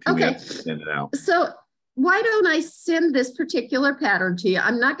send it to me, I can send it out. So why don't I send this particular pattern to you?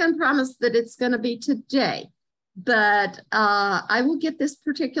 I'm not going to promise that it's going to be today, but I will get this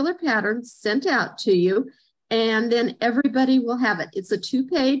particular pattern sent out to you, and then everybody will have it. It's a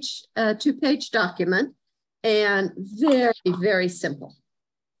two-page document, and very, very simple.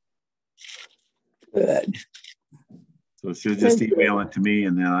 Good. So she'll just email it to me,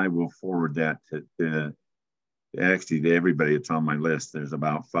 and then I will forward that to actually to everybody that's on my list. There's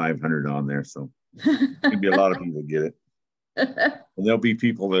about 500 on there, so maybe a lot of people get it. And there'll be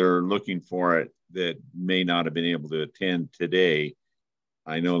people that are looking for it that may not have been able to attend today.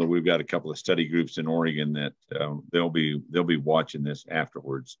 I know that we've got a couple of study groups in Oregon that they'll be watching this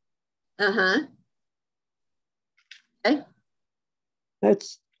afterwards. Okay.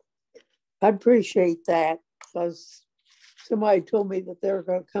 I appreciate that, because somebody told me that they were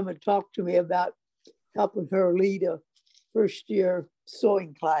going to come and talk to me about helping her lead a first year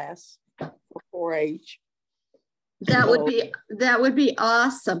sewing class for 4-H. That would be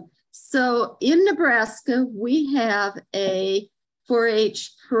awesome. So in Nebraska, we have a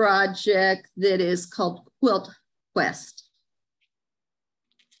 4-H project that is called Quilt Quest.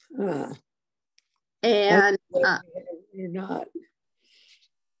 And you're not.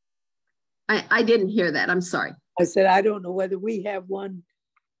 I didn't hear that. I'm sorry. I said, I don't know whether we have one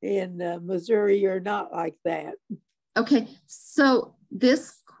in Missouri or not like that. Okay, so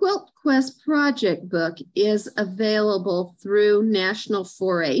this Quilt Quest project book is available through National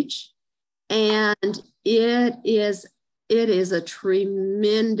 4-H, and it is a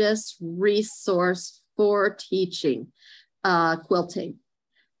tremendous resource for teaching quilting.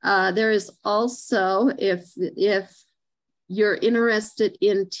 There is also, if you're interested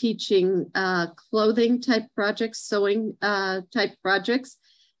in teaching clothing type projects, sewing type projects,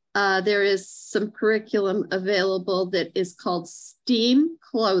 there is some curriculum available that is called STEAM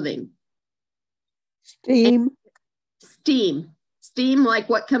clothing. STEAM? Steam, like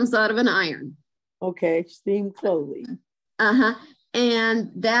what comes out of an iron. Okay, STEAM clothing.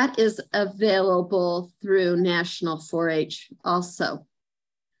 And that is available through National 4-H also.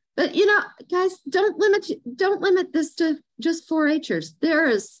 But you know, guys, don't limit this to just 4-Hers. There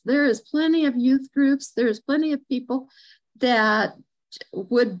is plenty of youth groups. There's plenty of people that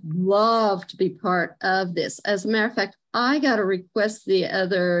would love to be part of this. As a matter of fact, I got a request the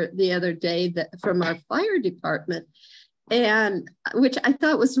other day that from our fire department, and which I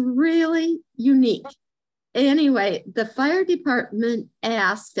thought was really unique. Anyway, the fire department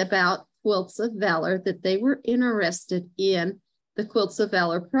asked about Quilts of Valor, that they were interested in the Quilts of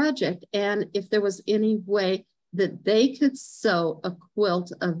Valor project, and if there was any way that they could sew a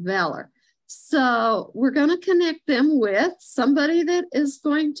Quilt of Valor. So we're going to connect them with somebody that is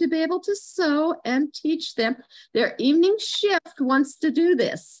going to be able to sew and teach them. Their evening shift wants to do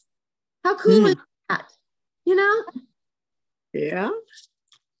this. How cool is that? You know? Yeah.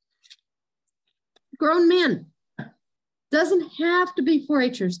 Grown men. Doesn't have to be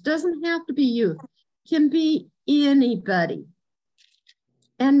 4-Hers, doesn't have to be youth, can be anybody.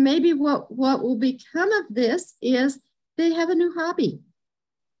 And maybe what will become of this is they have a new hobby.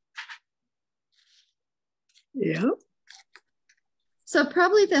 Yeah. So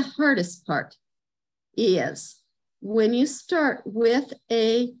probably the hardest part is when you start with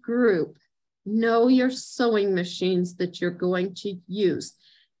a group, know your sewing machines that you're going to use,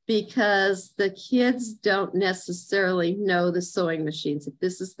 because the kids don't necessarily know the sewing machines. If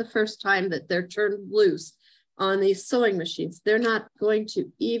this is the first time that they're turned loose on these sewing machines, they're not going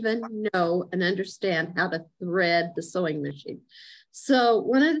to even know and understand how to thread the sewing machine. So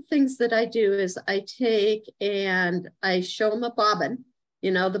one of the things that I do is I take and I show them a bobbin,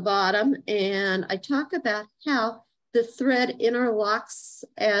 you know, the bottom, and I talk about how the thread interlocks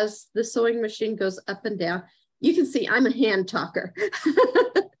as the sewing machine goes up and down. You can see I'm a hand talker.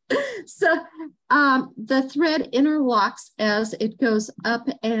 So the thread interlocks as it goes up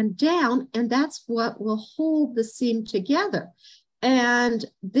and down, and that's what will hold the seam together. And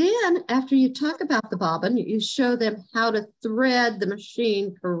then after you talk about the bobbin, you show them how to thread the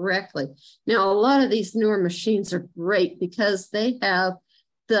machine correctly. Now, a lot of these newer machines are great because they have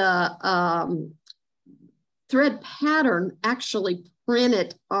the thread pattern actually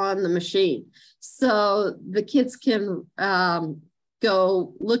printed on the machine. So the kids can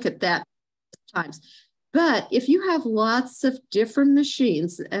go look at that times. But if you have lots of different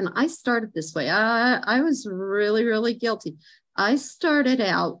machines, and I started this way, I was really, really guilty. I started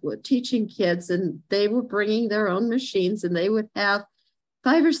out with teaching kids, and they were bringing their own machines, and they would have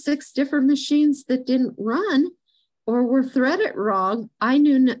 5 or 6 different machines that didn't run. or were threaded wrong, I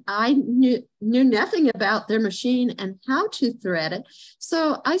knew nothing about their machine and how to thread it.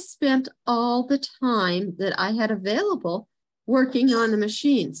 So I spent all the time that I had available working on the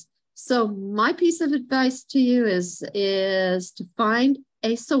machines. So my piece of advice to you is to find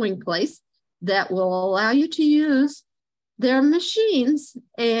a sewing place that will allow you to use their machines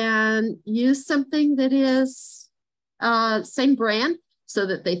and use something that is same brand so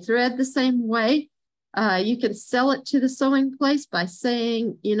that they thread the same way. You can sell it to the sewing place by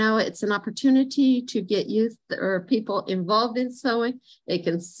saying, you know, it's an opportunity to get youth or people involved in sewing. They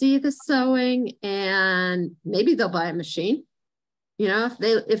can see the sewing and maybe they'll buy a machine. You know,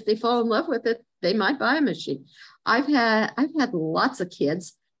 if they fall in love with it, they might buy a machine. I've had lots of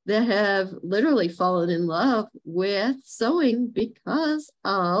kids that have literally fallen in love with sewing because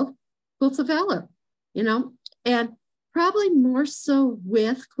of Quilts of Valor, you know, and probably more so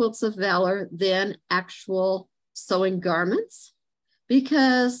with Quilts of Valor than actual sewing garments,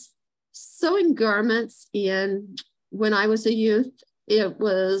 because sewing garments when I was a youth, it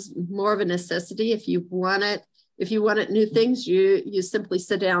was more of a necessity. If you wanted new things, you simply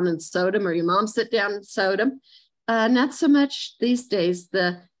sit down and sewed them, or your mom sit down and sewed them. Not so much these days.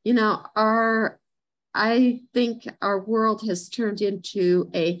 I think our world has turned into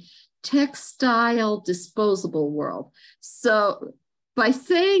a textile disposable world. So by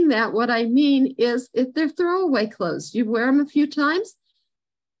saying that, what I mean is if they're throwaway clothes, you wear them a few times,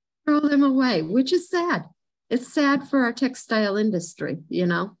 throw them away, which is sad. It's sad for our textile industry, you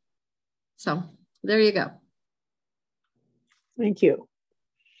know? So there you go. Thank you.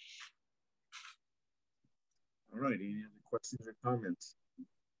 All right, any other questions or comments?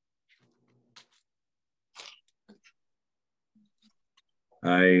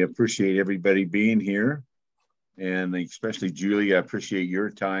 I appreciate everybody being here, and especially Julie, I appreciate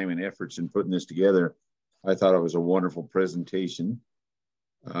your time and efforts in putting this together. I thought it was a wonderful presentation.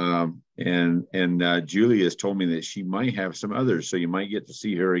 Julie has told me that she might have some others, so you might get to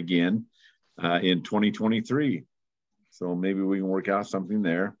see her again in 2023. So maybe we can work out something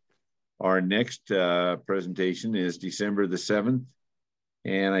there. Our next presentation is December the 7th.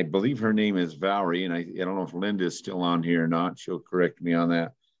 And I believe her name is Valerie. And I don't know if Linda is still on here or not. She'll correct me on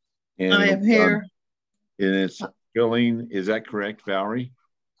that. And I am here. And it's filling, is that correct, Valerie?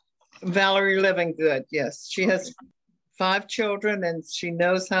 Valerie Living Good, yes. She has 5 children and she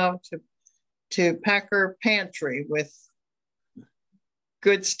knows how to pack her pantry with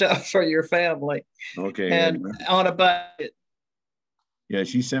good stuff for your family. Okay. And on a budget. Yeah,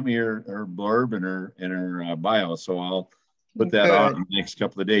 she sent me her blurb and her bio, so I'll put that on the next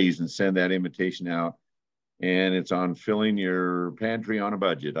couple of days and send that invitation out. And it's on filling your pantry on a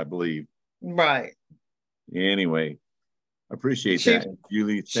budget, I believe. Right. Anyway, appreciate that,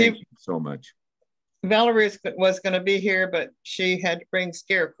 Julie. Thank you so much. Valerie was going to be here, but she had to bring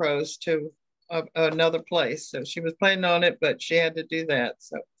scarecrows to another place, so she was planning on it, but she had to do that.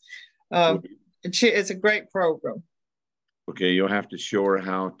 So, it's a great program. Okay, you'll have to show her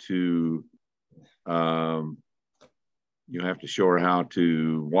how to. You have to show her how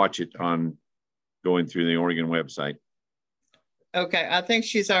to watch it on going through the Oregon website. Okay, I think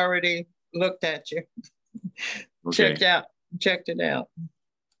she's already looked at you. Okay. Checked it out.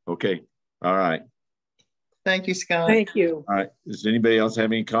 Okay. All right. Thank you, Scott. Thank you. All right. Does anybody else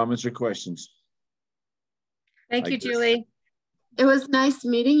have any comments or questions? Thank you, Julie. It was nice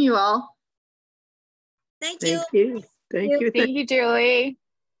meeting you all. Thank you. Thank you. Thank you. Thank you, Julie.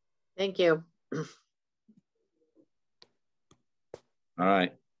 Thank you. All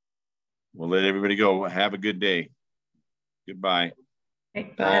right. We'll let everybody go. Have a good day. Goodbye.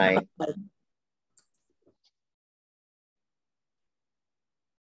 Bye.